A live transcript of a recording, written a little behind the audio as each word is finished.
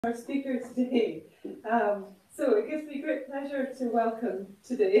Our speaker today. So it gives me great pleasure to welcome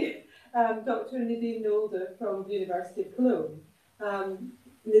today Dr. Nadine Nolde from the University of Cologne.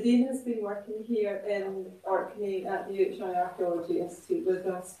 Nadine has been working here in Orkney at the UHI Archaeology Institute with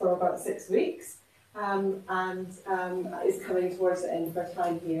us for about 6 weeks and is coming towards the end of her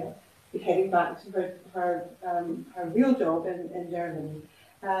time here, heading back to her real job in Germany.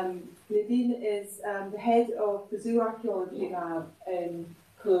 Nadine is the head of the zooarchaeology lab in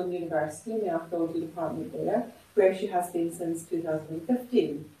Cologne University, in the archaeology department there, where she has been since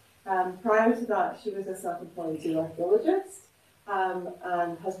 2015. Prior to that, she was a self-employed zooarchaeologist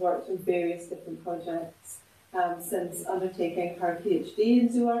and has worked on various different projects since undertaking her PhD in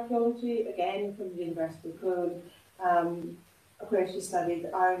zooarchaeology, again from the University of Cologne, where she studied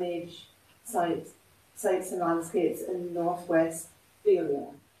Iron Age sites and landscapes in northwest area.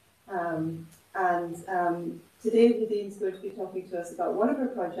 Today Nadine's going to be talking to us about one of her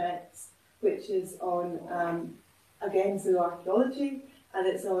projects, which is on, again, zooarchaeology, and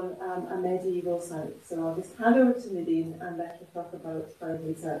it's on a medieval site. So I'll just hand over to Nadine and let her talk about her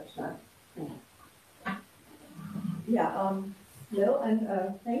research now. Yeah, hello, and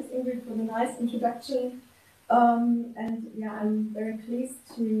thanks Ingrid for the nice introduction. And yeah, I'm very pleased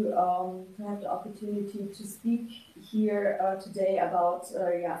to have the opportunity to speak here today about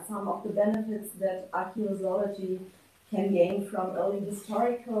some of the benefits that archaeozoology can gain from early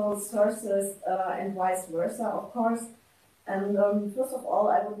historical sources and vice versa, of course. And first of all,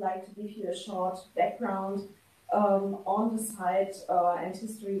 I would like to give you a short background on the site and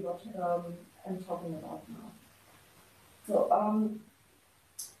history, what I'm talking about now. So,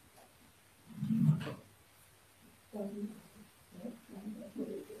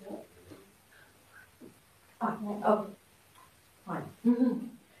 fine.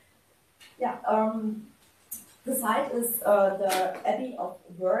 Yeah, the site is the Abbey of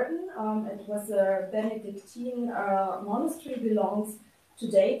Werden. It was a Benedictine monastery, belongs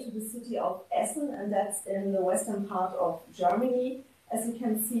today to the city of Essen, and that's in the western part of Germany, as you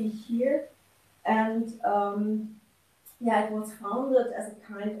can see here. And yeah, it was founded as a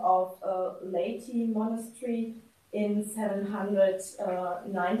kind of laity monastery in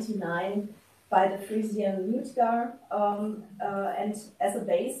 799 by the Frisian Ludger, and as a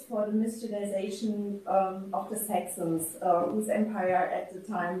base for the Christianization of the Saxons, whose empire at the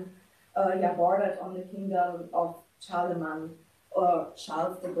time bordered on the kingdom of Charlemagne, or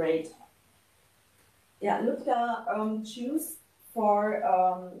Charles the Great. Yeah, Ludger chose a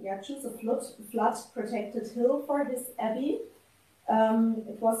flood-protected hill for his abbey.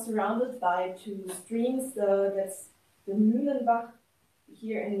 It was surrounded by 2 streams, that's the Mühlenbach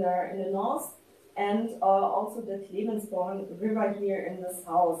here in the north, and also the Klebensborn River here in the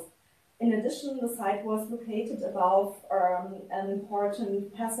south. In addition, the site was located above an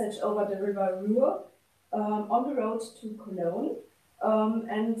important passage over the river Ruhr on the road to Cologne.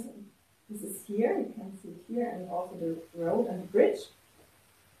 And this is here, you can see it here, and also the road and the bridge.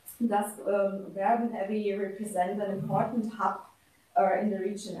 Thus, Werden Abbey represents an important hub in the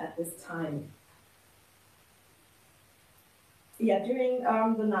region at this time. Yeah, during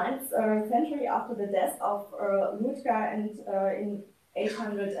the 9th century, after the death of Ludger and in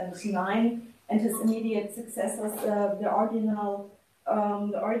 809, and his immediate successors, the original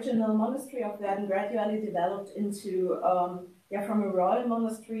monastery of Werden gradually developed into, from a royal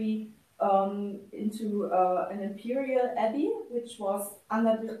monastery into an imperial abbey, which was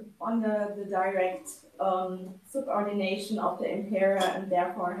under the direct subordination of the emperor, and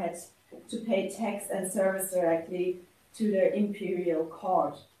therefore had to pay tax and service directly to the imperial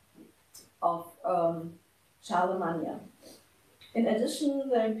court of Charlemagne. In addition,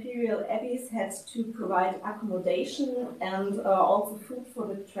 the imperial abbeys had to provide accommodation and also food for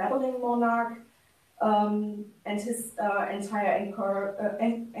the traveling monarch and his entire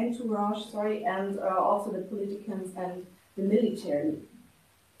entourage, and also the politicians and the military.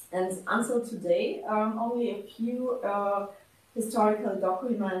 And until today, only a few historical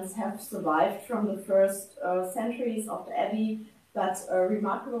documents have survived from the first centuries of the abbey, but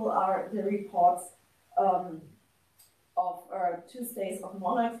remarkable are the reports of 2 stays of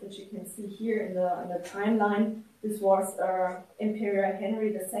monarchs, which you can see here in the timeline. This was Emperor Henry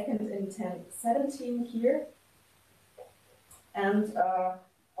II in 1017 here, and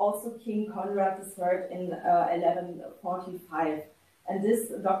also King Conrad III in 1145. And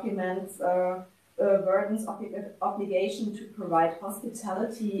this documents Werden's obligation to provide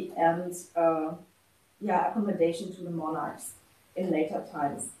hospitality and accommodation to the monarchs in later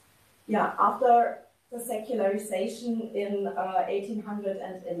times. Yeah, after the secularization in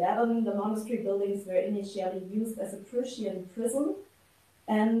 1811, the monastery buildings were initially used as a Prussian prison,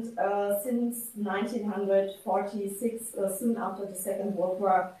 And since 1946, soon after the Second World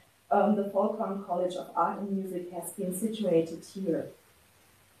War, the Folkwang College of Art and Music has been situated here.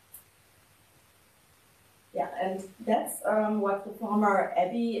 Yeah, and that's what the former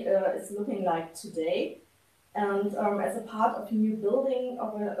abbey is looking like today. And as a part of a new building,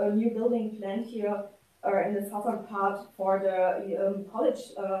 planned here in the southern part for the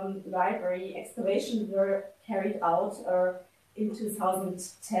college library, excavations were carried out in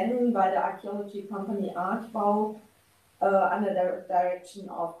 2010 by the archaeology company Archbau under the direction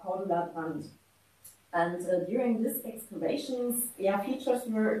of Cordula Brandt. And during these excavations, features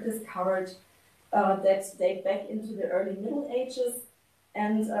were discovered that date back into the early Middle Ages,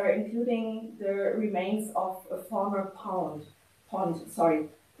 and including the remains of a former pond,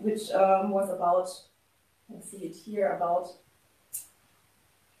 which was about, you can see it here, about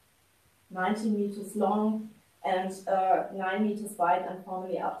 19 meters long and 9 meters wide, and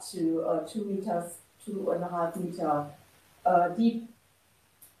formally up to 2 meters, 2.5 meter deep.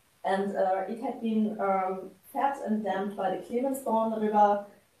 And it had been fed and dammed by the Clemensborn River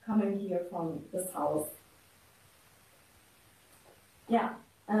coming here from the south. Yeah,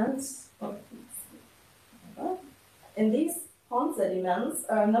 and in these pond sediments,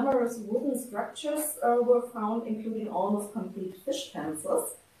 numerous wooden structures were found, including almost complete fish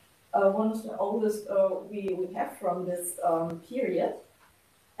fences. One of the oldest we have from this period,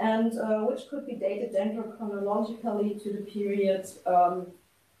 and which could be dated dendrochronologically to the period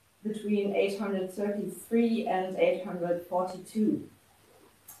between 833 and 842.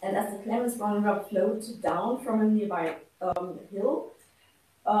 And as the Clemensborn River flowed down from a nearby hill,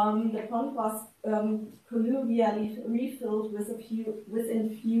 the pond was colluvially refilled within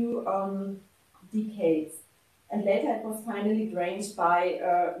few decades. And later it was finally drained by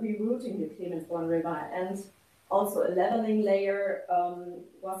rerouting the Clemensborn River, and also a leveling layer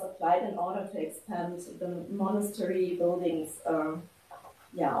was applied in order to expand the monastery buildings on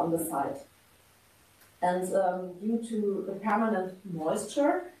the site. And due to the permanent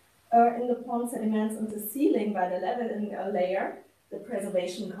moisture in the pond sediments and the sealing by the leveling layer, the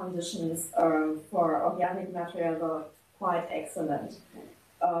preservation conditions for organic material were quite excellent.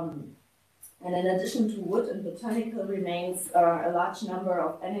 And in addition to wood and botanical remains, a large number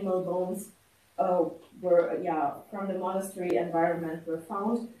of animal bones from the monastery environment were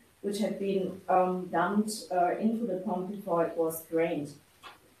found, which had been dumped into the pond before it was drained.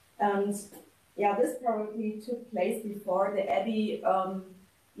 And this probably took place before the abbey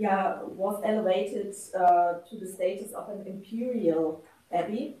was elevated to the status of an imperial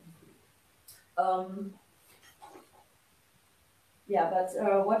abbey. But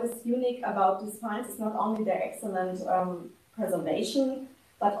what is unique about these finds is not only their excellent preservation,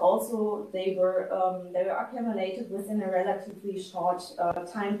 but also they were accumulated within a relatively short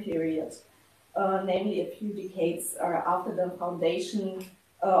time period, namely a few decades after the foundation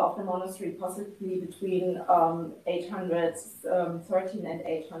of the monastery, possibly between 813 and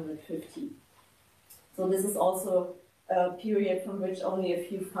 850. So this is also a period from which only a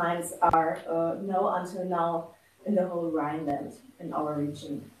few finds are known until now in the whole Rhineland in our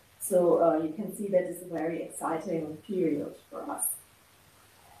region. So you can see that it's a very exciting period for us.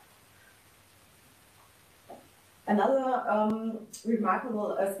 Another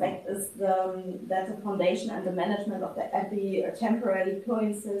remarkable aspect is that the foundation and the management of the abbey temporarily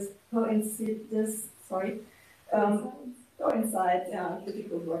coincide,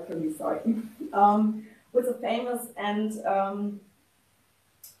 difficult word for me, sorry, with a famous and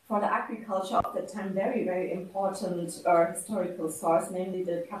for the agriculture of the time very, very important historical source, namely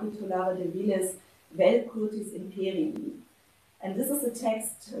the Capitulare de Viles Vel Curtis Imperii. And this is a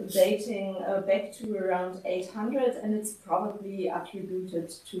text dating back to around 800, and it's probably attributed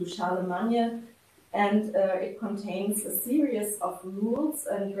to Charlemagne. And it contains a series of rules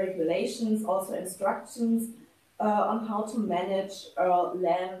and regulations, also instructions on how to manage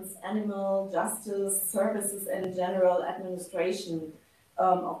lands, animal, justice, services, and general administration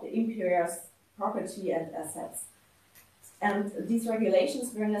of the imperial's property and assets. And these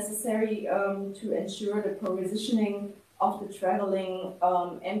regulations were necessary to ensure the provisioning of the traveling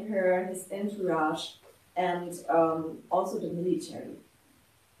emperor, his entourage, and also the military.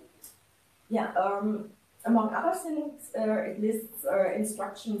 Among other things, it lists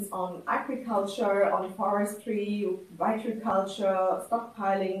instructions on agriculture, on forestry, viticulture,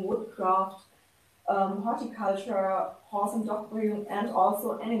 stockpiling, woodcraft, horticulture, horse and dog breeding, and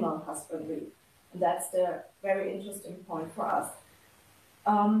also animal husbandry. And that's the very interesting point for us.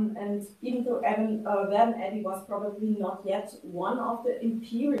 And even though Werden Abbey was probably not yet one of the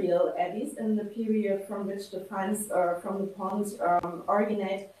imperial abbeys in the period from which the finds from the pond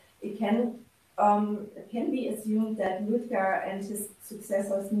originate, it can be assumed that Ludger and his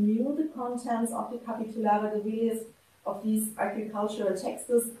successors knew the contents of the Capitulare de Villis of these agricultural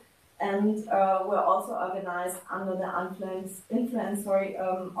texts and were also organized under the influence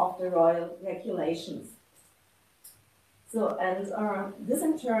of the royal regulations. So, and this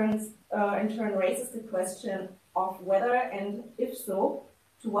in turn raises the question of whether, and if so,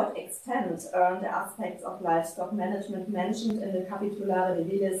 to what extent the aspects of livestock management mentioned in the Capitulare de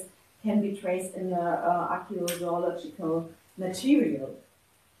Villis can be traced in the archaeozoological material.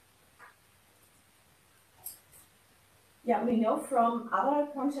 Yeah, we know from other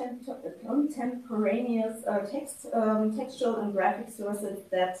contemporaneous textual and graphic sources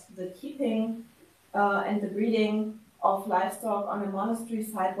that the keeping and the breeding of livestock on a monastery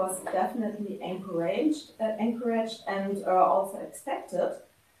site was definitely encouraged and also expected.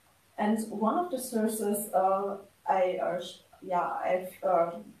 And one of the sources I've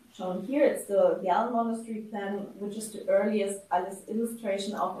shown here, it's the Werden Monastery plan, which is the earliest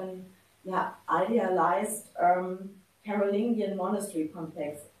illustration of an idealized Carolingian monastery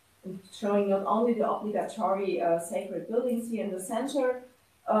complex, showing not only the obligatory sacred buildings here in the center,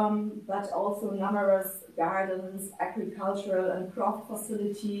 but also numerous gardens, agricultural and craft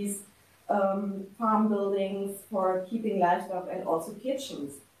facilities, farm buildings for keeping livestock, and also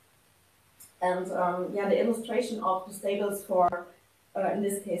kitchens. And the illustration of the stables for, in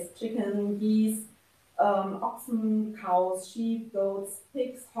this case, chicken, geese, oxen, cows, sheep, goats,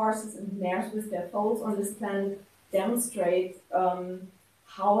 pigs, horses, and mares with their foals on this plan demonstrate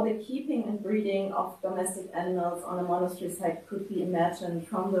how the keeping and breeding of domestic animals on a monastery site could be imagined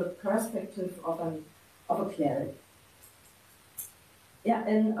from the perspective of a cleric. Yeah,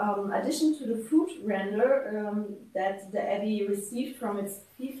 in addition to the food render that the abbey received from its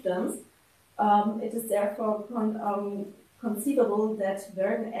fiefdoms, it is therefore conceivable that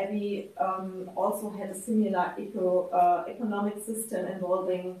Werden Abbey also had a similar economic system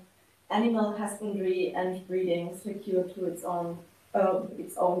involving animal husbandry and breeding secured to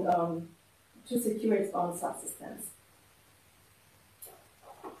to secure its own subsistence.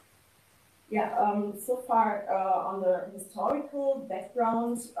 Yeah, so far on the historical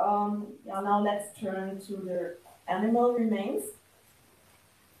background. Now let's turn to the animal remains.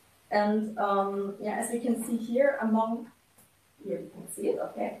 And as we can see here, here you can see it,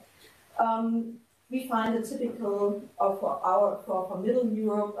 okay. We find a typical, for Middle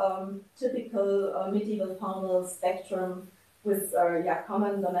Europe, typical medieval faunal spectrum with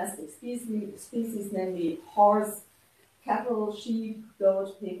common domestic species, namely horse, cattle, sheep,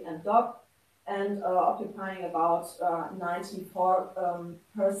 goat, pig, and dog, and occupying about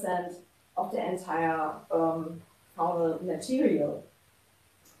 94% of the entire faunal material.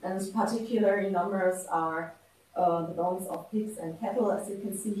 And particularly numerous are the bones of pigs and cattle, as you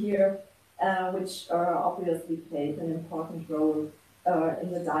can see here, which obviously played an important role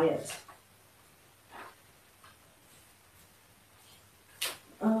in the diet.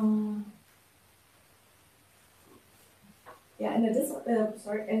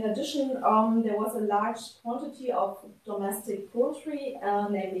 In addition, there was a large quantity of domestic poultry,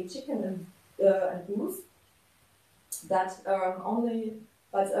 namely chicken and goose, but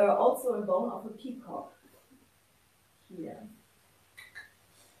also a bone of a peacock here.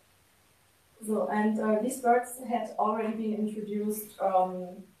 So, and these birds had already been introduced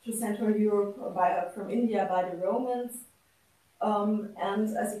to Central Europe from India by the Romans.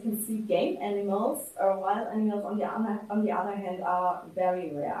 And as you can see, game animals, wild animals on the other hand, are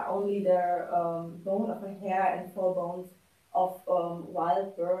very rare. Only the bone of a hare and 4 bones of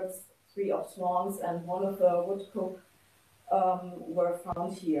wild birds, 3 of swans and 1 of a woodcock were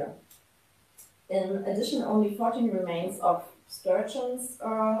found here. In addition, only 14 remains of sturgeons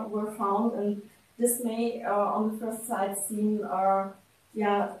were found, and this may on the first sight seem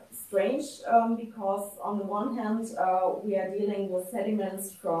strange, because on the one hand we are dealing with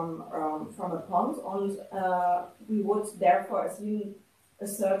sediments from a pond, and we would therefore assume a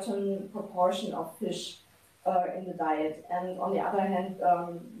certain proportion of fish in the diet, and on the other hand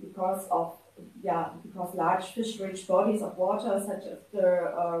because large fish-rich bodies of water such as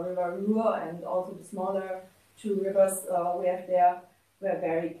the River Ruhr and also the smaller 2 rivers we have there were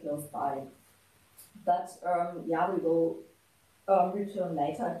very close by. But we will return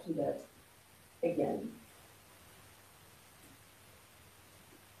later to that again.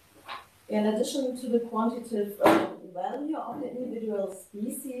 In addition to the quantitative value of the individual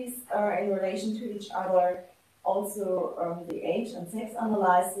species in relation to each other, Also, the age and sex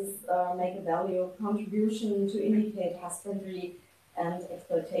analysis make a valuable contribution to indicate husbandry and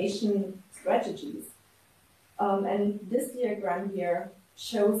exploitation strategies. And this diagram here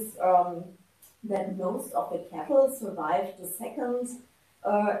shows that most of the cattle survived the second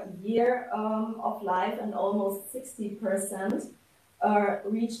year of life, and almost 60%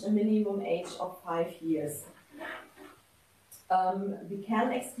 reached a minimum age of 5 years. We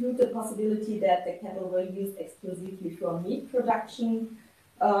can exclude the possibility that the cattle were used exclusively for meat production.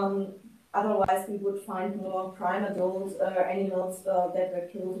 Otherwise, we would find more prime adult animals that were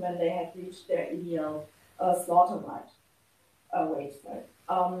killed when they had reached their ideal slaughter weight.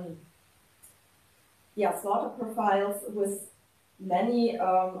 Slaughter profiles with many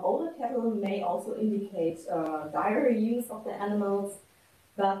older cattle may also indicate diary use of the animals,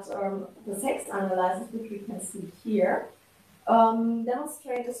 but the sex analysis, which we can see here,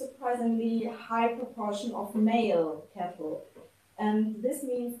 demonstrate a surprisingly high proportion of male cattle. And this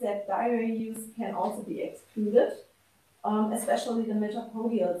means that diary use can also be excluded. Especially the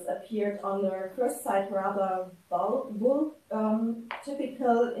metapodials appeared on the first sight rather bull,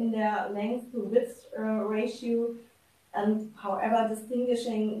 typical in their length to width ratio, and however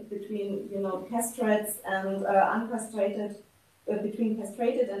distinguishing between castrates and uncastrated, between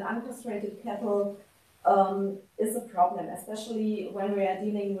castrated and uncastrated cattle is a problem, especially when we are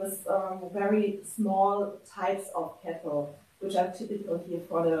dealing with very small types of cattle, which are typical here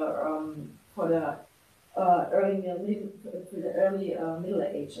for the early Middle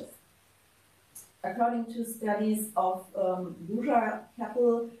Ages. According to studies of Buja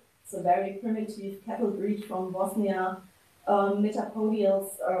cattle, it's a very primitive cattle breed from Bosnia,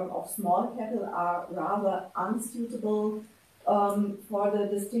 metapodials of small cattle are rather unsuitable for the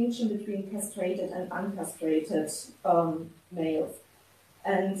distinction between castrated and uncastrated males.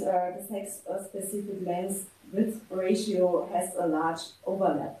 And the sex-specific length width ratio has a large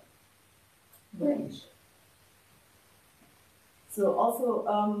overlap range. So also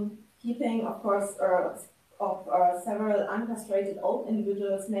keeping, of course, of several uncastrated old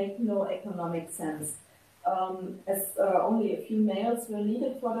individuals make no economic sense, as only a few males were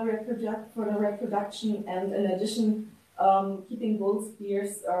needed for the reproduction, and in addition, keeping bulls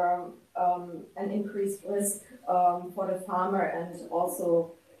bears an increased risk for the farmer, and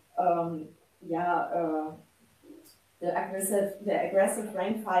also the aggressive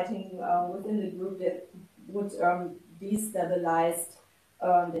rank fighting within the group that would destabilize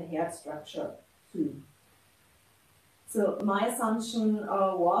the herd structure too. So my assumption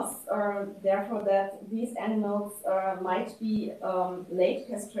was therefore that these animals might be late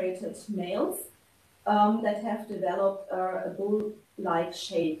castrated males that have developed a bull-like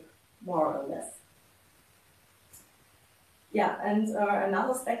shape, more or less. Yeah, and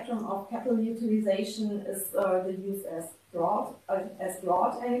another spectrum of cattle utilization is the use as broad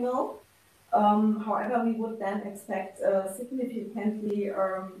animal. However, we would then expect a significantly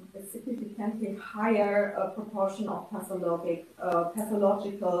higher proportion of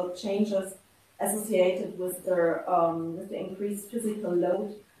pathological changes associated with the increased physical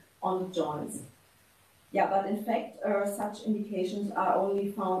load on the joints. Yeah, but in fact, such indications are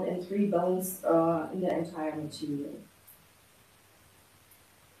only found in 3 bones in the entire material.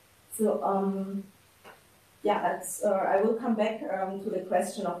 So, I will come back to the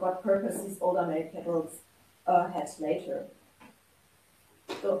question of what purpose these older male cattle had later.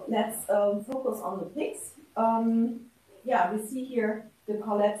 So let's focus on the pigs. We see here the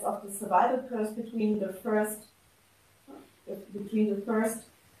collapse of the survival curves between the first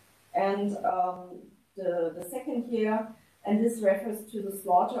and the second year, and this refers to the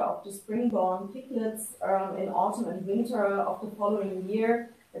slaughter of the spring-born piglets in autumn and winter of the following year,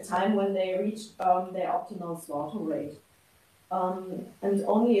 a time when they reached their optimal slaughter rate. And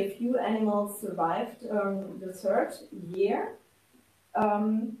only a few animals survived the third year.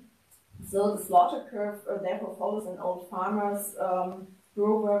 So the slaughter curve therefore follows an old farmer's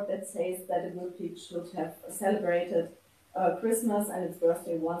proverb that says that a good pig should have celebrated Christmas and its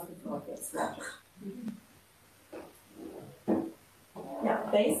birthday once before it gets slaughtered. Yeah,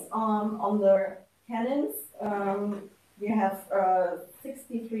 based on the canons, we have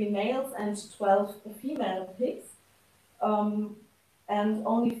 63 males and 12 female pigs, and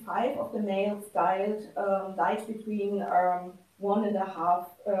only 5 of the males died between 1 and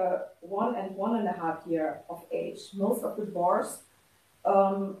 1.5 years of age. Most of the boars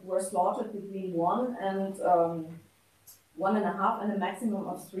were slaughtered between 1 and 1.5 and a maximum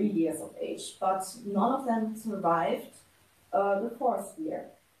of 3 years of age, but none of them survived the 4th year.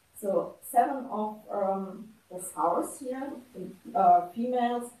 So 7 of the sows here,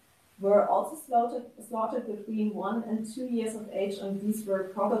 females, were also slaughtered between 1 and 2 years of age, and these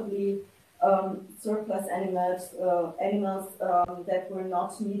were probably surplus animals that were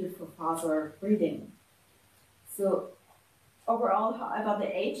not needed for further breeding. So overall, however,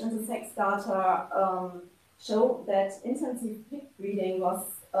 the age and the sex data show that intensive pig breeding was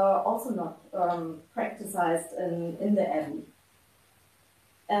also not practiced in the abbey.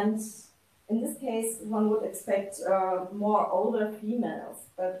 And in this case, one would expect more older females,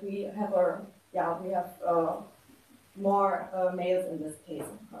 but we have more males in this case,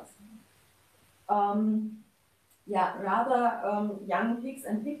 of course. Rather young pigs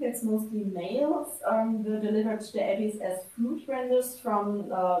and piglets, mostly males, were delivered to the abbeys as fruit vendors from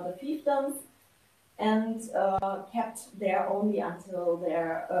the fiefdoms and kept there only until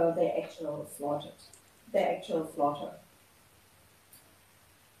their actual slaughter.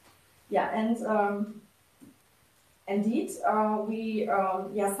 Yeah, and indeed,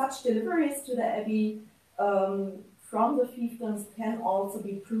 such deliveries to the abbey from the fiefdoms can also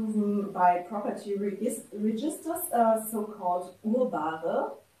be proven by property registers, so-called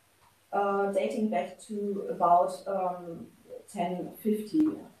Urbare, dating back to about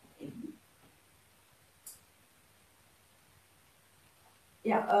 1050 AD.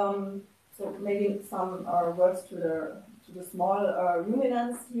 Yeah, so maybe some words to the small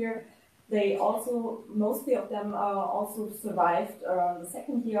ruminants here. They also, mostly of them also survived the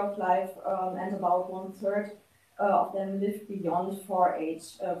second year of life, and about 1/3 of them lived beyond 4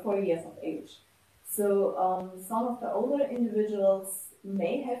 years of age. So some of the older individuals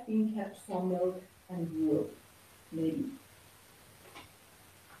may have been kept for milk and wool, maybe.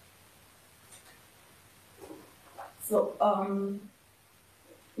 So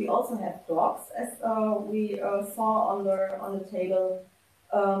we also have dogs, as we saw on the table.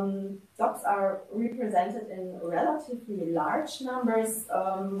 Dogs are represented in relatively large numbers,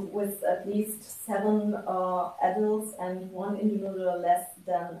 with at least 7 adults and 1 individual less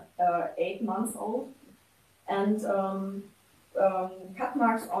than 8 months old. And cut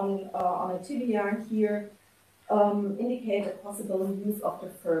marks on a tibia here indicate a possible use of the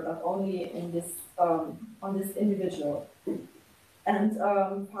fur, but only in this on this individual. And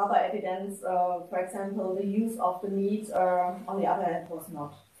further evidence, for example, the use of the meat, on the other hand, was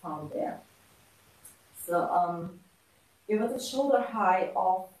not found there. So with a shoulder height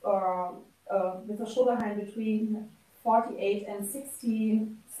between 48 and 60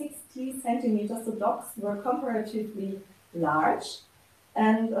 centimeters, the dogs were comparatively large,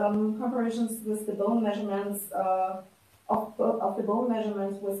 and comparisons with the bone measurements of the bone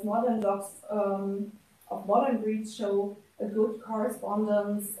measurements with modern dogs of modern breeds show a good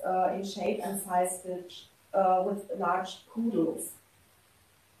correspondence in shape and size with large poodles.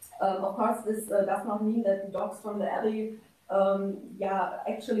 Of course, this does not mean that the dogs from the abbey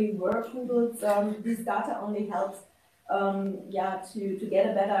actually were poodles. This data only helps to get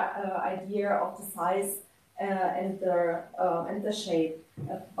a better idea of the size and the shape.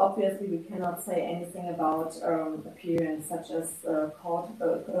 Obviously, we cannot say anything about appearance, such as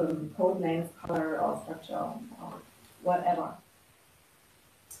code names, color, or structure, or whatever.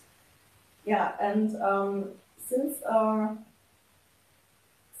 Yeah, and since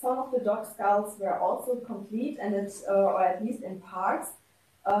some of the dog skulls were also complete, and or at least in parts,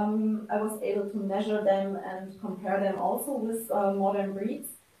 I was able to measure them and compare them also with modern breeds.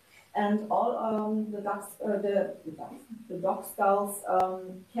 And all the dog skulls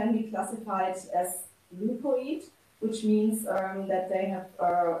can be classified as lupoid, which means that they have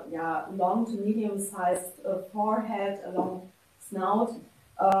long to medium-sized forehead, a long snout,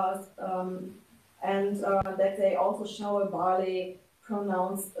 and that they also show a barely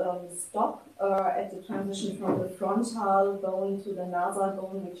pronounced stop at the transition from the frontal bone to the nasal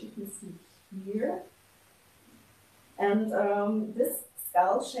bone, which you can see here. And this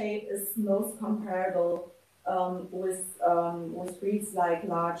skull shape is most comparable with breeds like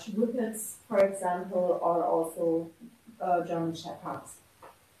large whippets, for example, or also German Shepherds.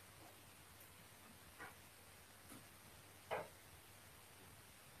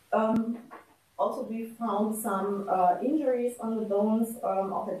 Also, we found some injuries on the bones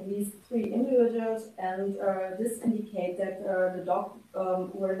of at least 3 individuals, and this indicates that the dog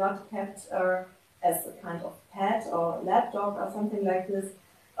were not kept as a kind of pet or lap dog or something like this,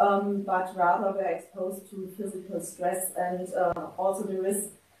 but rather were exposed to physical stress and also the risk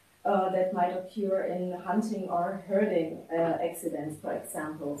that might occur in hunting or herding accidents, for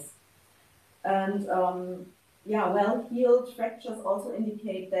example. And well-healed fractures also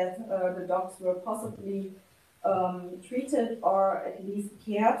indicate that the dogs were possibly treated or at least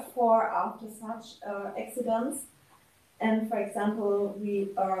cared for after such accidents. And for example,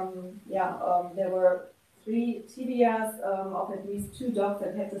 there were 3 tibias of at least 2 dogs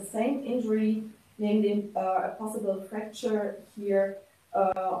that had the same injury, namely a possible fracture here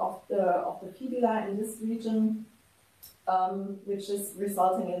of the fibula in this region, which is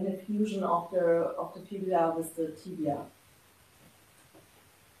resulting in the fusion of the fibula with the tibia.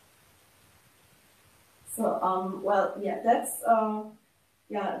 So,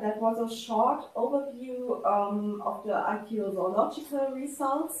 that was a short overview of the archaeozoological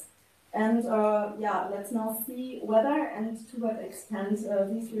results. And let's now see whether and to what extent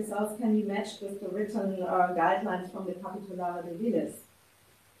these results can be matched with the written guidelines from the Capitulare de Vilis.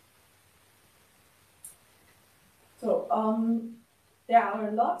 So, there are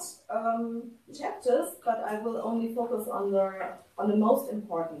a lot of chapters, but I will only focus on the most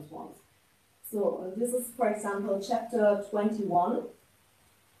important ones. So this is, for example, chapter 21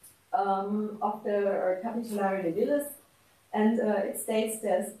 of the Capitulare de Vilis, and it states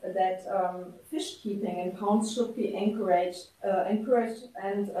that fish keeping in ponds should be encouraged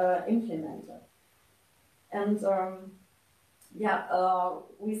and implemented. And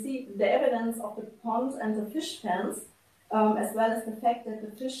we see the evidence of the pond and the fish fence, as well as the fact that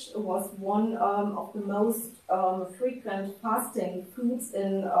the fish was one of the most frequent fasting foods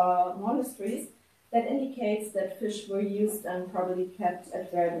in monasteries, that indicates that fish were used and probably kept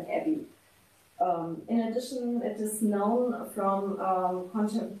at Werden Abbey. In addition, it is known from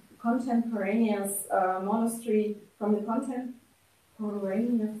contemporaneous monastery, from the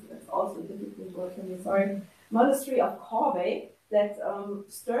contemporaneous, that's also a difficult word for me, sorry, monastery of Corvey, that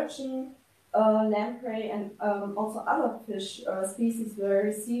sturgeon, lamprey, and also other fish species were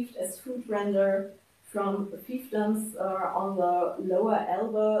received as food render from fiefdoms on the lower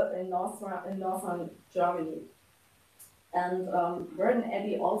Elbe in northern Germany. And Werden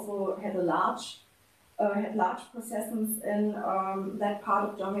Abbey also had large processions in that part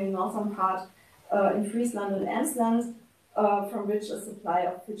of Germany, northern part, in Friesland and Emsland, from which a supply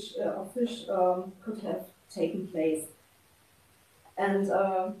of fish could have taken place. And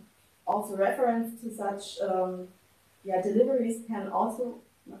also reference to such deliveries can also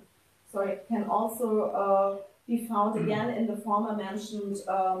be found again in the former mentioned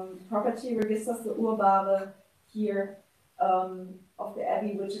property registers, the Urbare here of the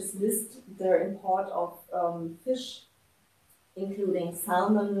Abbey, which is list the import of fish, including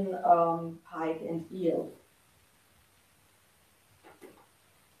salmon, pike, and eel.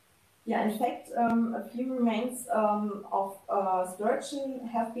 Yeah, in fact, a few remains of sturgeon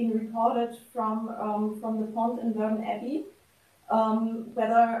have been reported from the pond in Werden Abbey.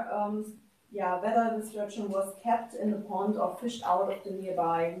 Whether the sturgeon was kept in the pond or fished out of the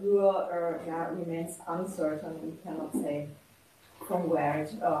nearby Ruhr remains uncertain. We cannot say from where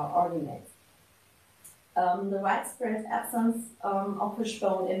it originates. The widespread absence of fish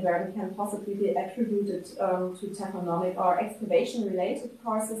bone in Werden can possibly be attributed to taphonomic or excavation-related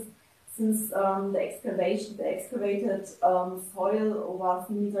causes, since the excavated soil was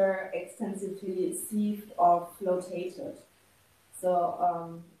neither extensively sieved or flotated.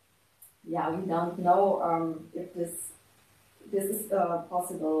 So we don't know if this is a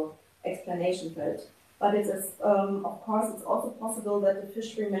possible explanation for it. But it is, of course, it's also possible that the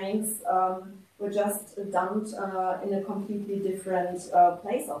fish remains were just dumped in a completely different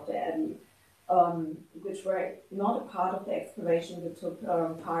place of the abbey, which were not a part of the excavation, but took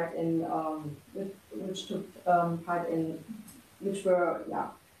part in, which were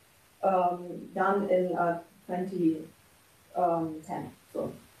done in 2010,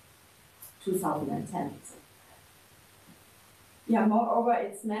 so 2010. Yeah, moreover,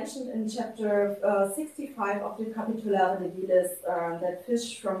 it's mentioned in chapter 65 of the Capitulare de Vilis that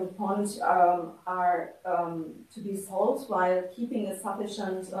fish from the pond are to be sold while keeping a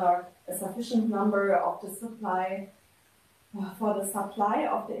sufficient number of the supply for the supply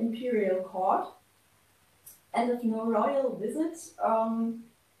of the imperial court. And if no royal visit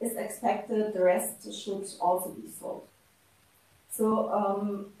is expected, the rest should also be sold. So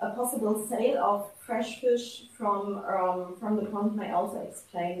a possible sale of fresh fish from the pond may also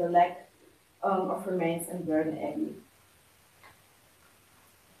explain the lack of remains in Werden Abbey.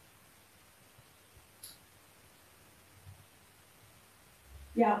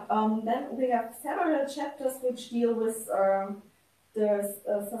 Then we have several chapters which deal with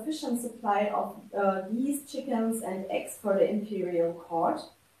the sufficient supply of geese, chickens, and eggs for the imperial court.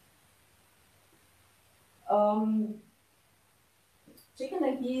 Chicken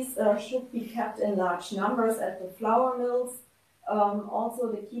and geese should be kept in large numbers at the flour mills. Also,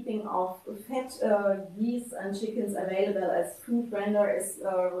 the keeping of fat geese and chickens available as food render is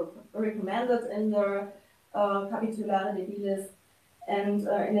recommended in the capitulare debilis. And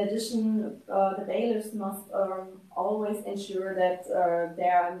in addition, the bailiffs must always ensure that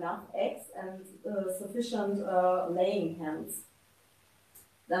there are enough eggs and sufficient laying hens.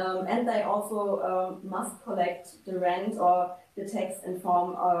 And they also must collect the rent or the tax in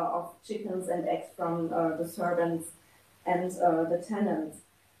form of chickens and eggs from the servants and the tenants.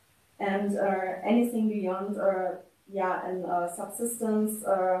 And anything beyond subsistence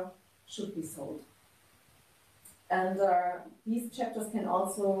should be sold. And these chapters can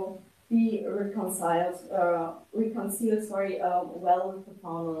also be reconciled well with the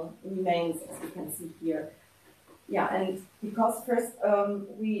faunal remains, as we can see here. Yeah, and because first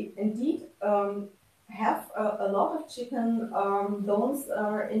we indeed have a lot of chicken bones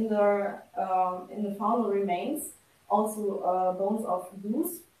in the faunal remains, also bones of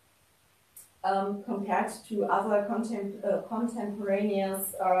goose, compared to other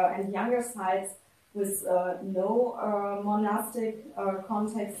contemporaneous and younger sites with no monastic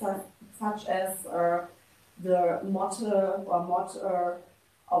context, such as the motte or mott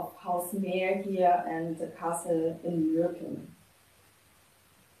of Haus Meer here and the castle in Lürken.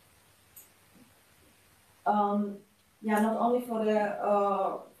 Not only for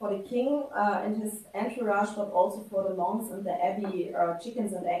the king and his entourage, but also for the monks and the abbey,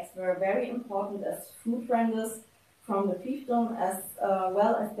 chickens and eggs were very important as food renders from the fiefdom, as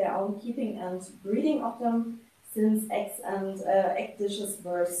well as their own keeping and breeding of them, since eggs and egg dishes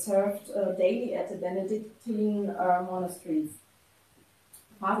were served daily at the Benedictine monasteries.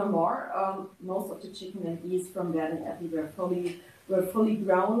 Furthermore, most of the chicken and geese from Werden Abbey were fully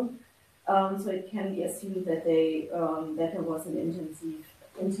grown, so it can be assumed that there was an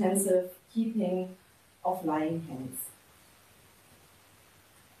intensive keeping of lying hens.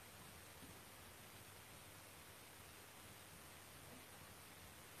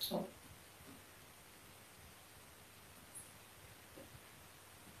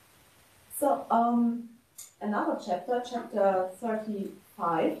 So another chapter, chapter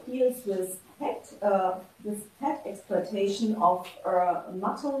 35, deals with pet exploitation of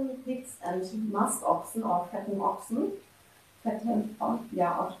mutton, pigs, and must oxen or fatten oxen. Fatten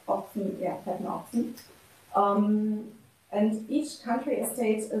oxen. And each country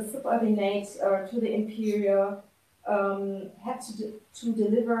estate subordinate to the imperial had to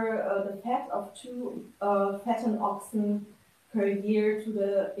deliver the fat of 2 fatten oxen per year to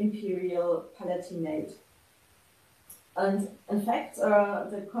the imperial palatinate. And in fact,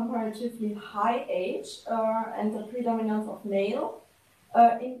 the comparatively high age and the predominance of male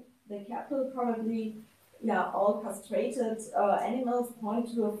in the capital, probably all castrated animals,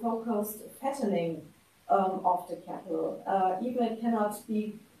 point to a focused fattening of the cattle. Even it cannot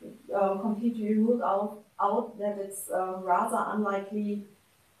be completely ruled out that it's rather unlikely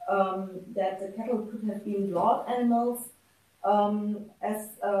that the cattle could have been draught animals, as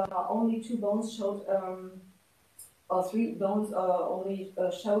only 2 bones showed, or 3 bones only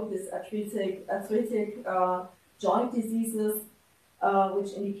showed this arthritic joint diseases,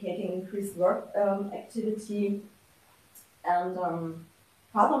 which indicating increased work activity. And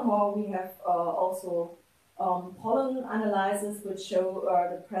furthermore, we have also pollen analysis, which show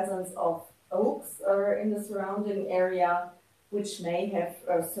the presence of oaks in the surrounding area, which may have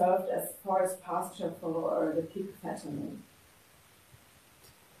served as forest pasture for the pig fattening.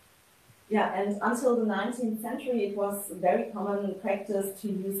 Yeah, and until the 19th century, it was very common practice to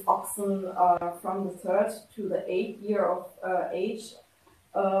use oxen from the 3rd to the 8th year of age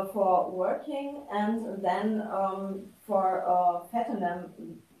for working, and then for fatten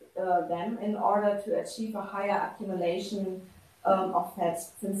them in order to achieve a higher accumulation of fat,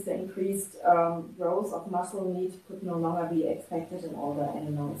 since the increased growth of muscle meat could no longer be expected in older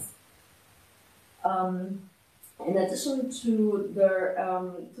animals. In addition to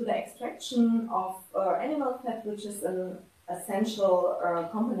the extraction of animal fat, which is an essential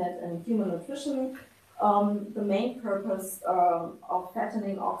component in human nutrition, the main purpose of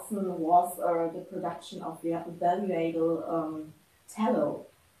fattening oxen was the production of valuable tallow,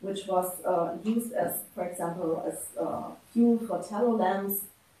 which was used as, for example, as fuel for tallow lamps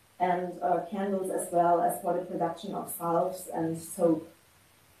and candles, as well as for the production of salves and soap.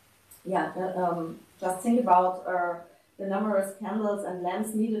 Yeah, just think about the numerous candles and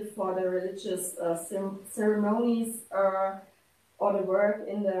lamps needed for the religious ceremonies, or the work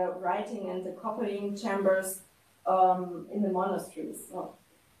in the writing and the copying chambers in the monasteries. So,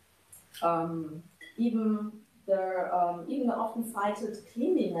 even the often cited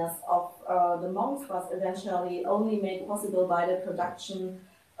cleanliness of the monks was eventually only made possible by the production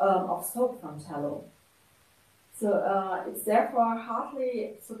of soap from tallow. So it's therefore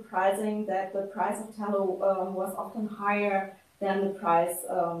hardly surprising that the price of tallow was often higher than the price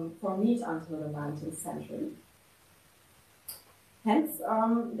for meat until the 19th century. Hence,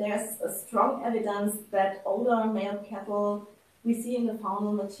 there's a strong evidence that older male cattle we see in the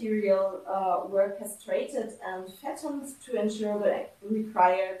faunal material were castrated and fattened to ensure the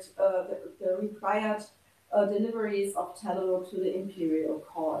required deliveries of tallow to the imperial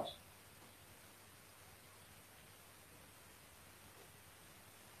court.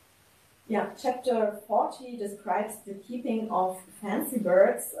 Yeah, chapter 40 describes the keeping of fancy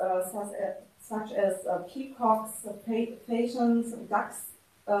birds, such as peacocks, pigeons, ducks,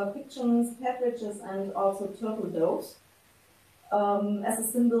 pigeons, partridges, and also turtle doves. As a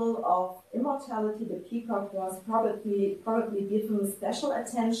symbol of immortality, the peacock was probably given special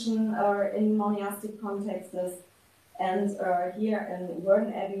attention in monastic contexts, and here in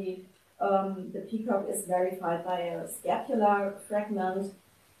Werden Abbey, the peacock is verified by a scapular fragment.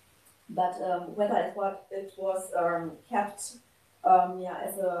 But whether it was kept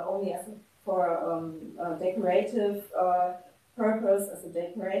only for a decorative purpose, as a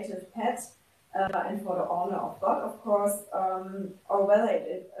decorative pet, and for the honor of God, of course, or whether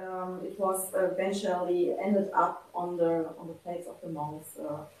it was eventually ended up on the plates of the monks,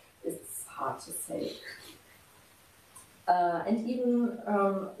 it's hard to say. And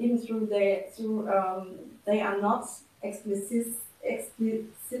even through they are not explicitly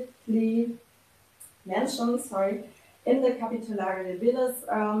mentioned, in the Capitulare Villas,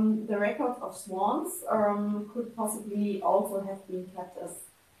 the record of swans could possibly also have been kept as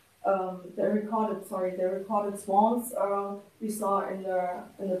the recorded swans we saw in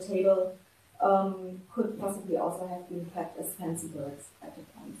the table could possibly also have been kept as fancy birds at the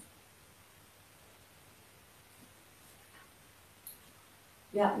time.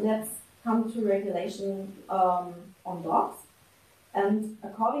 Yeah, let's come to regulation on dogs. And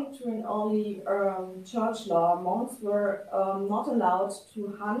according to an early church law, monks were not allowed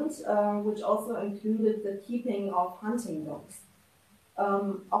to hunt, which also included the keeping of hunting dogs.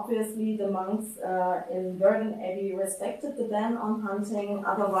 Obviously, the monks in Werden Abbey respected the ban on hunting.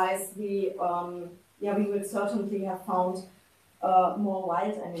 Otherwise, we would certainly have found more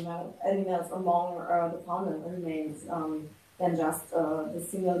wild animals among the faunal remains than just the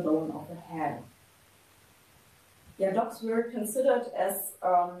single bone of the head. Yeah, dogs were considered as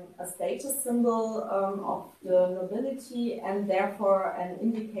a status symbol of the nobility and therefore an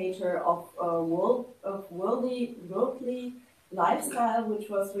indicator of worldly lifestyle, which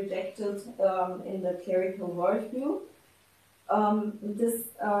was rejected in the clerical worldview. This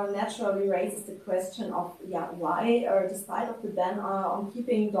naturally raises the question of why, despite of the ban on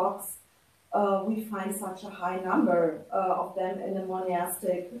keeping dogs, we find such a high number of them in a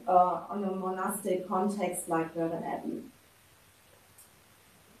monastic context like Werden Abbey.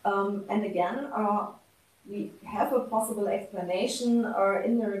 And again, we have a possible explanation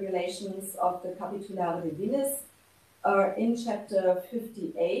in the regulations of the Capitulare Villas in chapter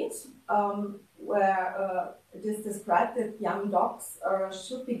 58, where it is described that young dogs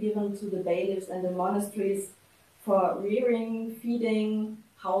should be given to the bailiffs and the monasteries for rearing, feeding,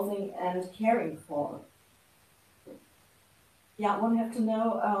 housing, and caring for. Yeah, one have to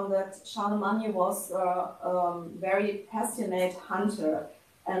know that Charlemagne was a very passionate hunter,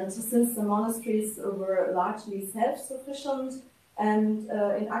 and since the monasteries were largely self-sufficient and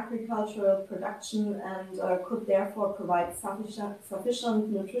in agricultural production and could therefore provide sufficient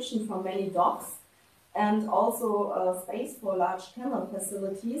nutrition for many dogs and also space for large kennel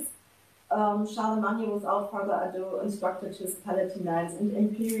facilities, Charlemagne, without further ado, instructed his Palatines and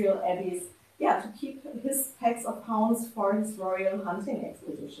imperial abbeys to keep his packs of hounds for his royal hunting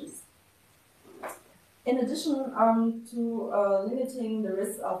expeditions. In addition to limiting the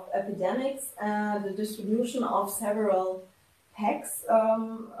risk of epidemics, the distribution of several packs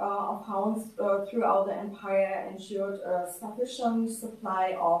of hounds throughout the empire ensured a sufficient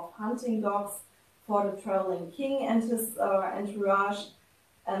supply of hunting dogs for the traveling king and his entourage.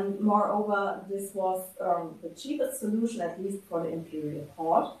 And moreover, this was the cheapest solution, at least for the imperial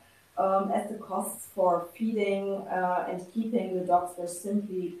court, as the costs for feeding and keeping the dogs were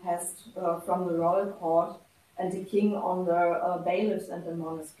simply passed from the royal court and the king on the bailiffs and the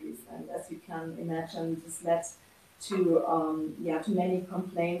monasteries. And as you can imagine, this led to many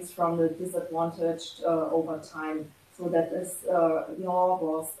complaints from the disadvantaged over time, so that this law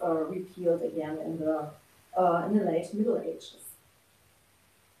was repealed again in the late Middle Ages.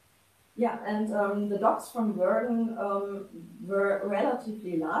 Yeah, and the dogs from Werden were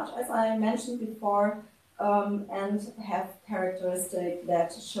relatively large, as I mentioned before. and have characteristics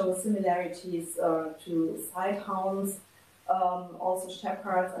that show similarities to sighthounds, also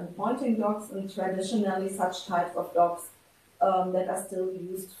shepherds and pointing dogs, and traditionally such types of dogs that are still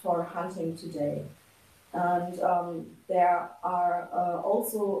used for hunting today. And there were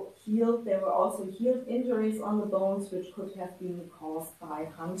also healed injuries on the bones which could have been caused by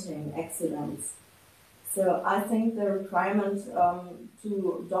hunting accidents. So I think the requirement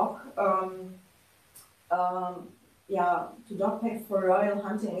to dog packs for royal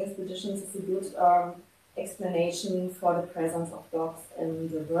hunting expeditions is a good explanation for the presence of dogs in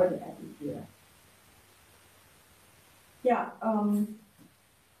the Werden Abbey here. Yeah,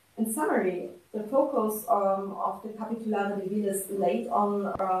 in summary, the focus of the Capitulare de Villes laid on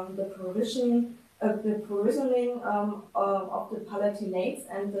the provisioning of the Palatinates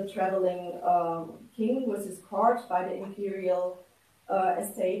and the traveling king with his court by the imperial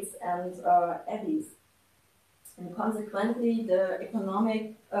estates and abbeys. And consequently, the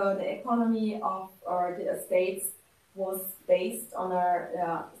economy of the estates was based on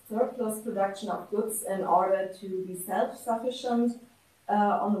a surplus production of goods in order to be self-sufficient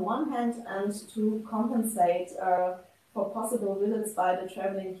on the one hand, and to compensate for possible visits by the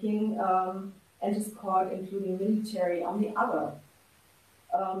traveling king and his court, including military, on the other.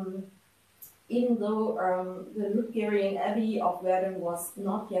 Even though the Ludgerian Abbey of Werden was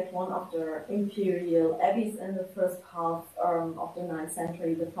not yet one of the imperial abbeys in the first half of the 9th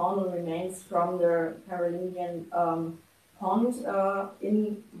century, the faunal remains from the Carolingian pond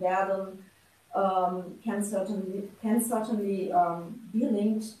in Werden can certainly be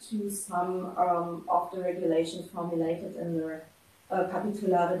linked to some of the regulations formulated in the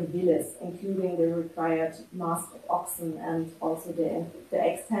Capitulare de Villes, including the required mask of oxen and also the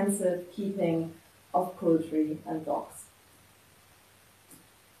extensive keeping of poultry and dogs.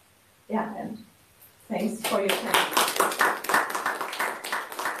 Yeah, and thanks for your time.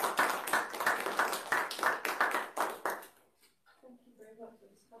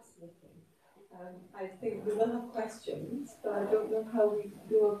 I think we will have questions, but I don't know how we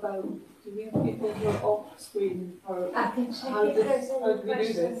go about. Do we have people who are off screen, or I can check how if do there's any we do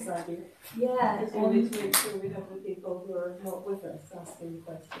questions. this, Abby? Yeah. Because we need to make sure we have the people who are not with us asking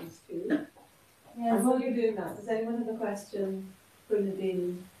questions too. Yeah, And while you're doing that, does anyone have a question for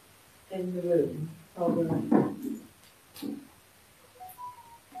Nadine in the room?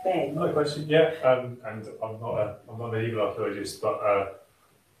 Ben. Another question, yeah, and I'm not an medieval archaeologist, but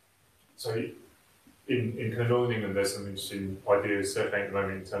so in kind of Northern England, there's some interesting ideas circulating at the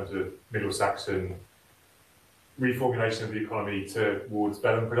moment in terms of Middle Saxon reformulation of the economy towards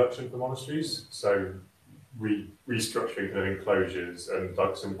vellum production for monasteries. So restructuring kind of enclosures, and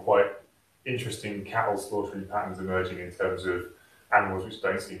like some quite interesting cattle slaughtering patterns emerging in terms of animals which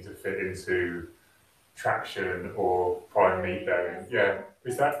don't seem to fit into traction or prime meat bearing. Yeah,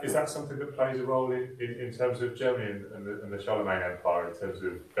 is that something that plays a role in terms of Germany and the Charlemagne Empire in terms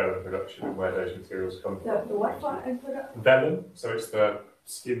of vellum production and where those materials come from? The what production? Vellum, so it's the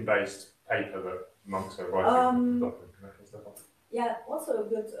skin-based paper that monks are writing and stuff on. Yeah, also a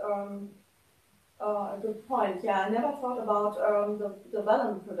good point. Yeah, I never thought about the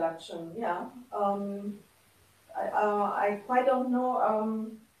vellum production. Yeah, I quite don't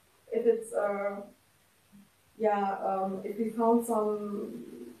know if it's if we found some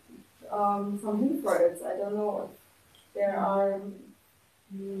hint for it. I don't know if there are.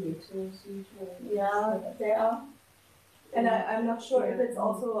 Yeah, there are, and I'm not sure if it's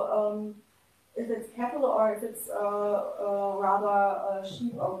also if it's cattle or if it's rather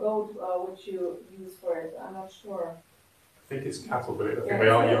sheep or goat which you use for it. I'm not sure. I think it's cattle, but I think they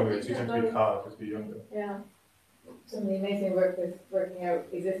are younger. It seems to be carved to be younger. Yeah. Some of the amazing work with working out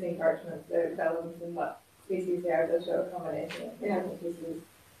existing parchments, the vellums and what species they are, does show a combination of different species.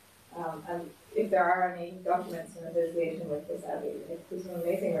 And if there are any documents in association with this abbey, there's some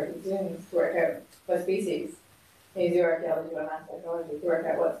amazing work it's doing to work out what species, zooarchaeology or mass archaeology, to work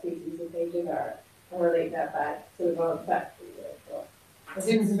out what species the pages are and relate that back to the bones back to the so I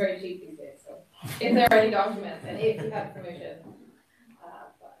assume this is very cheap these days, so if there are any documents and if you have permission.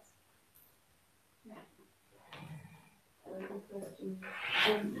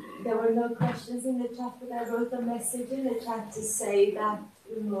 There were no questions in the chat, but I wrote a message in the chat to say that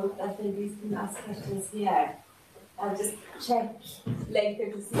that ladies can ask questions here. I'll just check later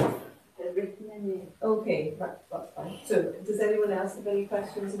to see if they've written any. Okay, that's fine. So, does anyone else have any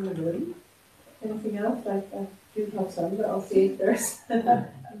questions in the room? Anything else? I do have some, but I'll see if there's. I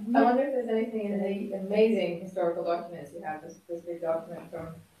wonder if there's anything in the amazing historical documents you have, this big document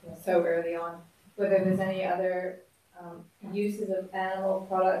from so early on, whether there's any other uses of animal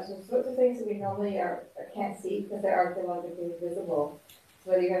products and sorts of things that we normally can't see because they're archaeologically visible.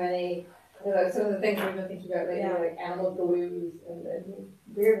 So whether you have any, I don't know, some of the things we've been thinking about lately, like animal glues and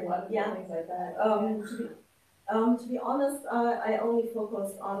weird ones and things like that. To be honest, I only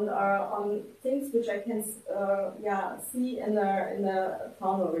focus on things which I can see in the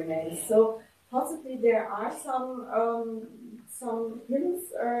faunal remains. So possibly there are some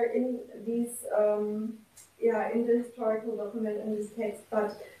hints in these in the historical document in this text,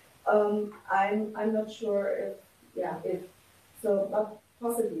 but I'm not sure if so, but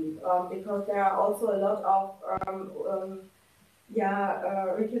possibly because there are also a lot of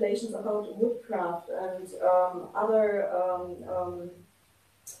regulations about woodcraft and other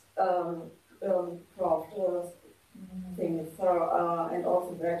craft things, so and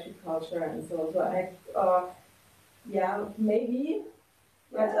also agriculture and so. So maybe,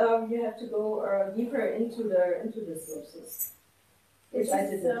 but you have to go deeper into the sources. Which is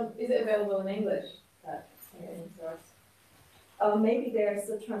it available in English? That source? Maybe there's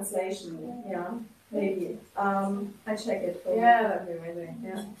a translation. Yeah. Maybe. I check it for you. Yeah, that'd be amazing.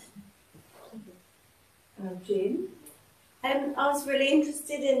 Yeah. Jane? I was really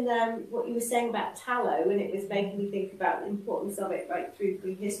interested in what you were saying about tallow, and it was making me think about the importance of it right through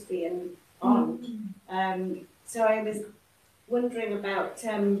prehistory and on. So I was wondering about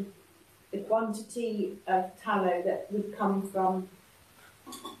the quantity of tallow that would come from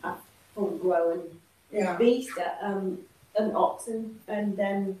a full-grown beast, an oxen, and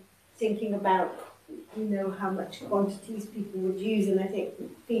then thinking about how much quantities people would use, and I think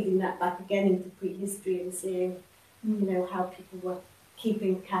feeding that back again into prehistory and seeing how people were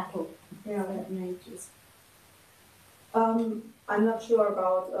keeping cattle at certain ages. I'm not sure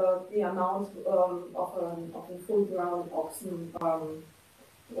about the amount of a full-grown oxen,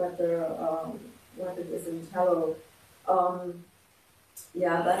 whether it is in tallow.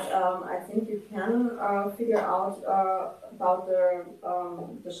 But I think you can figure out about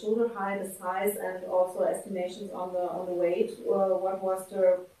the shoulder height, the size, and also estimations on the weight. What was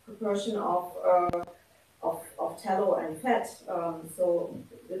the proportion of tallow and fat? So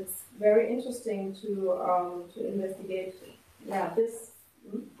it's very interesting to investigate. This.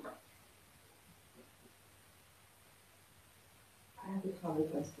 I have a common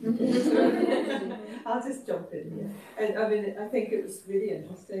question. I'll just jump in here. And I mean, I think it was really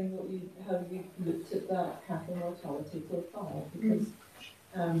interesting how you looked at that cattle mortality profile, because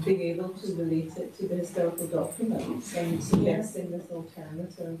being able to relate it to the historical documents and suggesting this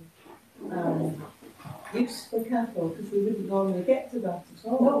alternative use for cattle, because we wouldn't normally get to that at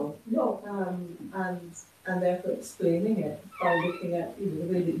all. No. And therefore explaining it by looking at the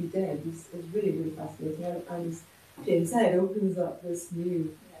way that you did is really, really fascinating. And as Jane said, opens up this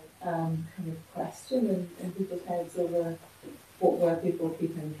new kind of question in people's heads over what were people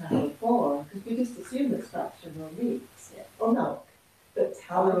keeping cattle for, because we just assume it's fraction or meat or milk, but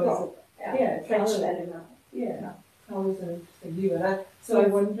tallow is tallow is an interesting view. And so I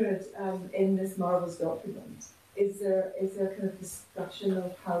wondered, in this marvellous document, is there kind of discussion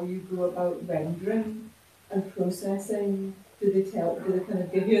of how you go about rendering and processing? Do they kind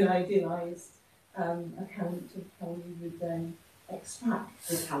of give you an idealised account of how you would then extract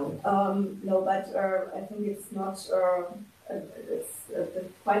the tallow? No, but I think it's not. It's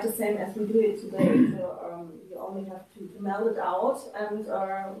quite the same as we do it today. So you only have to melt it out and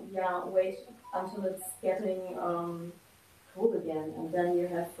wait until it's getting cold again, and then you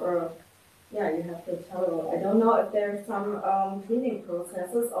have the tallow. I don't know if there's some cleaning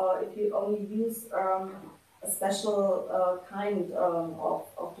processes, or if you only use a special kind of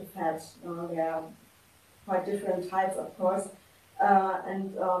the fat. There are quite different types, of course,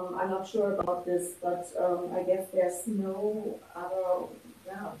 and I'm not sure about this, but I guess there's no other.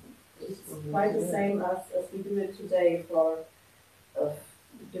 It's quite the same as we do it today for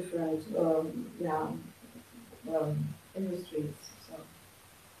different industries. So.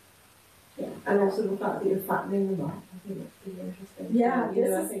 Yeah, and also the fact that you're fattening them up, I think it's really interesting. Yeah,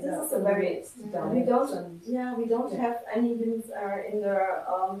 this is a very. We don't have any hints in the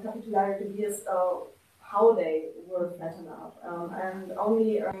capillary years how they were fattened up, and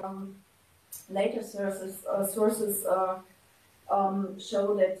only later sources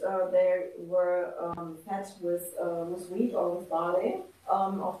show that they were fed with wheat or with barley,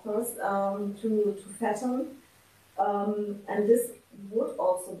 of course, to fatten, and this would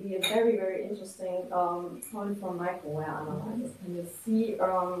also be a very, very interesting point for microware analysis. And you see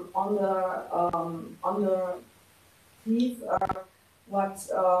on the teeth what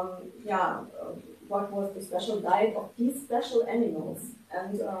was the special diet of these special animals,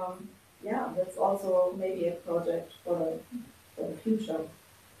 and yeah, that's also maybe a project for the future.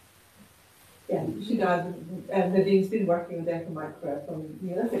 Yeah, you should add, Nadine's been working with Ecomicra from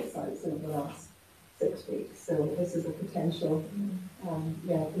Neolithic sites over the last 6 weeks, so this is a potential,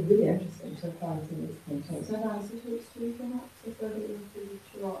 yeah, it'd be really interesting to find some of these contents. And I suppose too, perhaps, if they're able to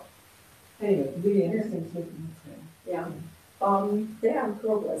draw. Anyway, really interesting to look into. Yeah. They are in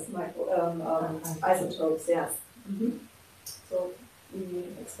progress, isotopes, yes. So we're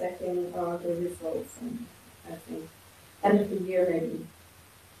expecting the results, and I think end of the year maybe.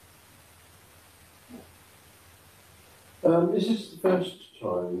 Is this the first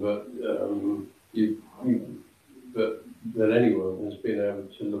time that that anyone has been able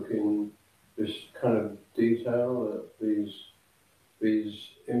to look in this kind of detail at these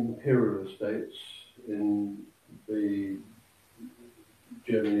imperial estates in the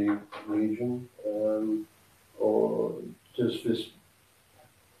Germany region, or does this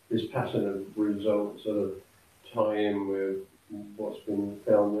pattern of results sort of tie in with what's been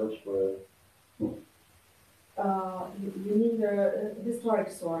found elsewhere? You mean the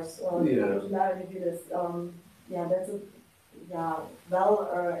historic source, or yeah, that's a well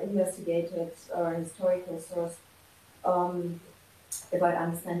investigated historical source, if I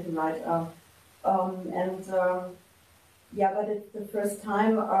understand you right. Yeah, but it's the first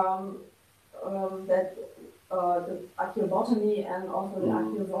time that the archaeobotany and also the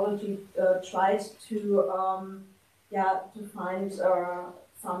archaeozoology tried to find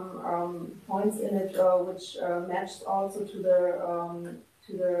some points in it which matched also to the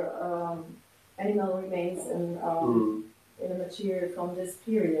animal remains in the material from this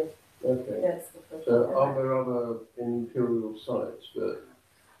period. Okay. That's the first So are there other imperial sites that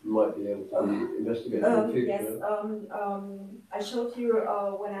might be able to be investigated in the future? Yes, I showed you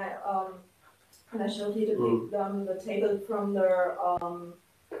when I showed you the table from the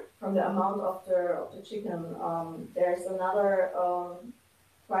amount of the chicken. There's another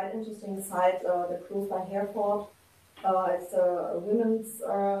quite interesting site, the Close by Hereford. It's a women's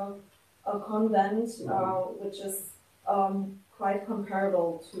convent, which is quite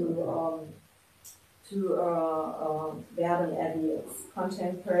comparable to Werden Abbey. It's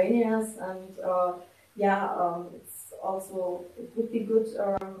contemporaneous, and it's also, it would be good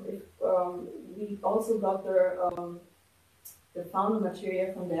if we also got the found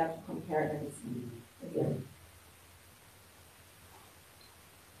material from there to compare them again.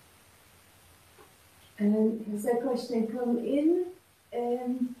 Has a question come in?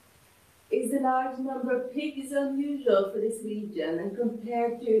 Is the large number of pigs unusual for this region and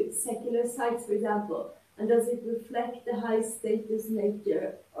compared to secular sites, for example? And does it reflect the high status,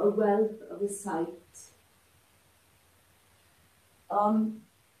 nature, or wealth of the site?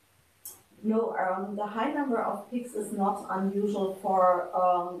 No, the high number of pigs is not unusual for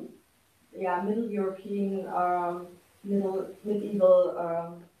Middle European,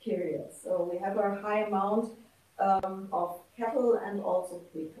 medieval period. So we have a high amount of cattle and also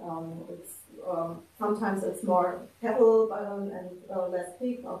pig. Sometimes it's more cattle and less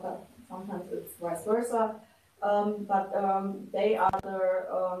pig, or sometimes it's vice versa. But they are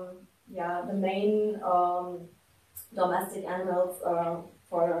the main domestic animals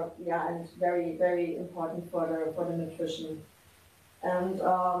and very, very important for the nutrition. And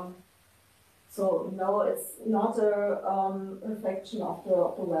so no, it's not a reflection of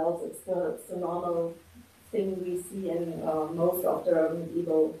the wealth. It's the normal thing we see in most of the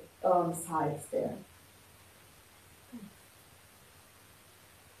medieval sites there.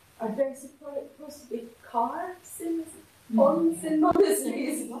 Are there supposed to be cards in ponds in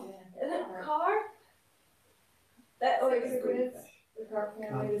monasteries? Is it car? That or is it the carp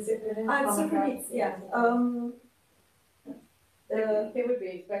family, the cyprids? Cyprids, yeah. They would be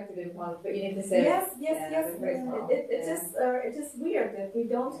expected in ponds, but you need to say yes. they're very small. It is weird that we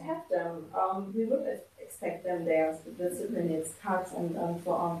don't have them. We would expect them there, the cyprids, carps, and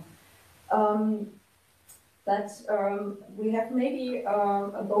so on. But we have maybe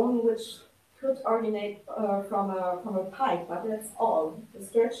a bone which could originate from a pipe, but that's all. The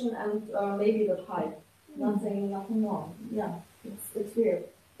sturgeon and maybe the pipe. Nothing more. Yeah, it's weird.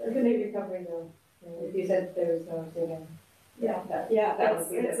 You could maybe covering them. If you said there was no ceiling.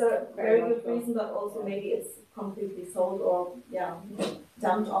 It's a very good reason, but also maybe it's completely sold or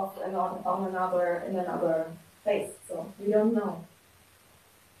dumped off and on another place. So we don't know.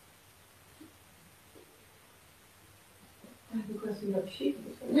 I have a question about sheep.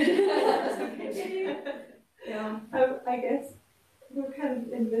 Yeah. I guess we're kind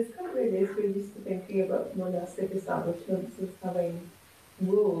of in this country, we're used to thinking about monastic establishments as having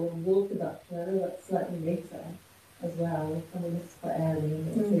wool and wool production. I know that's slightly later. as well. I mean, it's quite early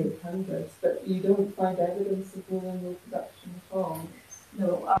in the 1800s, but you don't find evidence of wool production at all.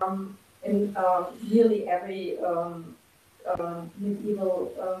 No, in nearly every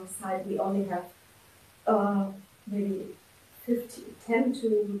medieval site, we only have maybe 10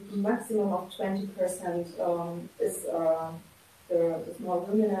 to maximum of 20% is the small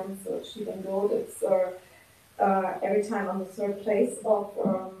ruminants, so sheep and goat. It's every time on the third place of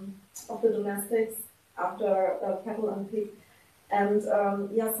the domestics after cattle and pig. And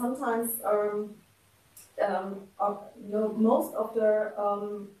yeah, sometimes most of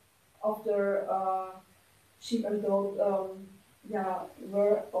the sheep and goat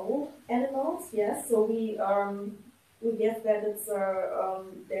were old animals. Yes, so we guess that it's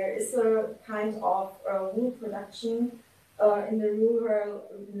there is a kind of wool production in the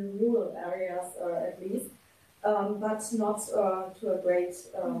rural areas at least, but not to a great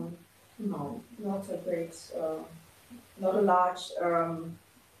not a large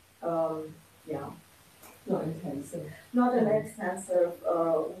Not intensive. not an extensive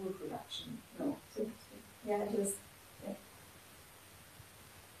wool production. No. Yeah, just.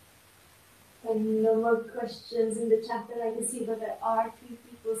 And no more questions in the chat that I can see, but there are 3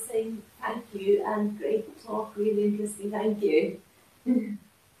 people saying thank you and great talk, really interesting, thank you. I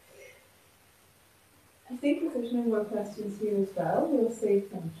think if there's no more questions here as well, we'll say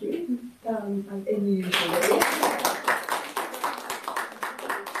thank you in the usual way.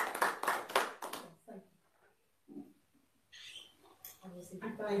 And we'll say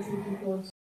goodbye to people.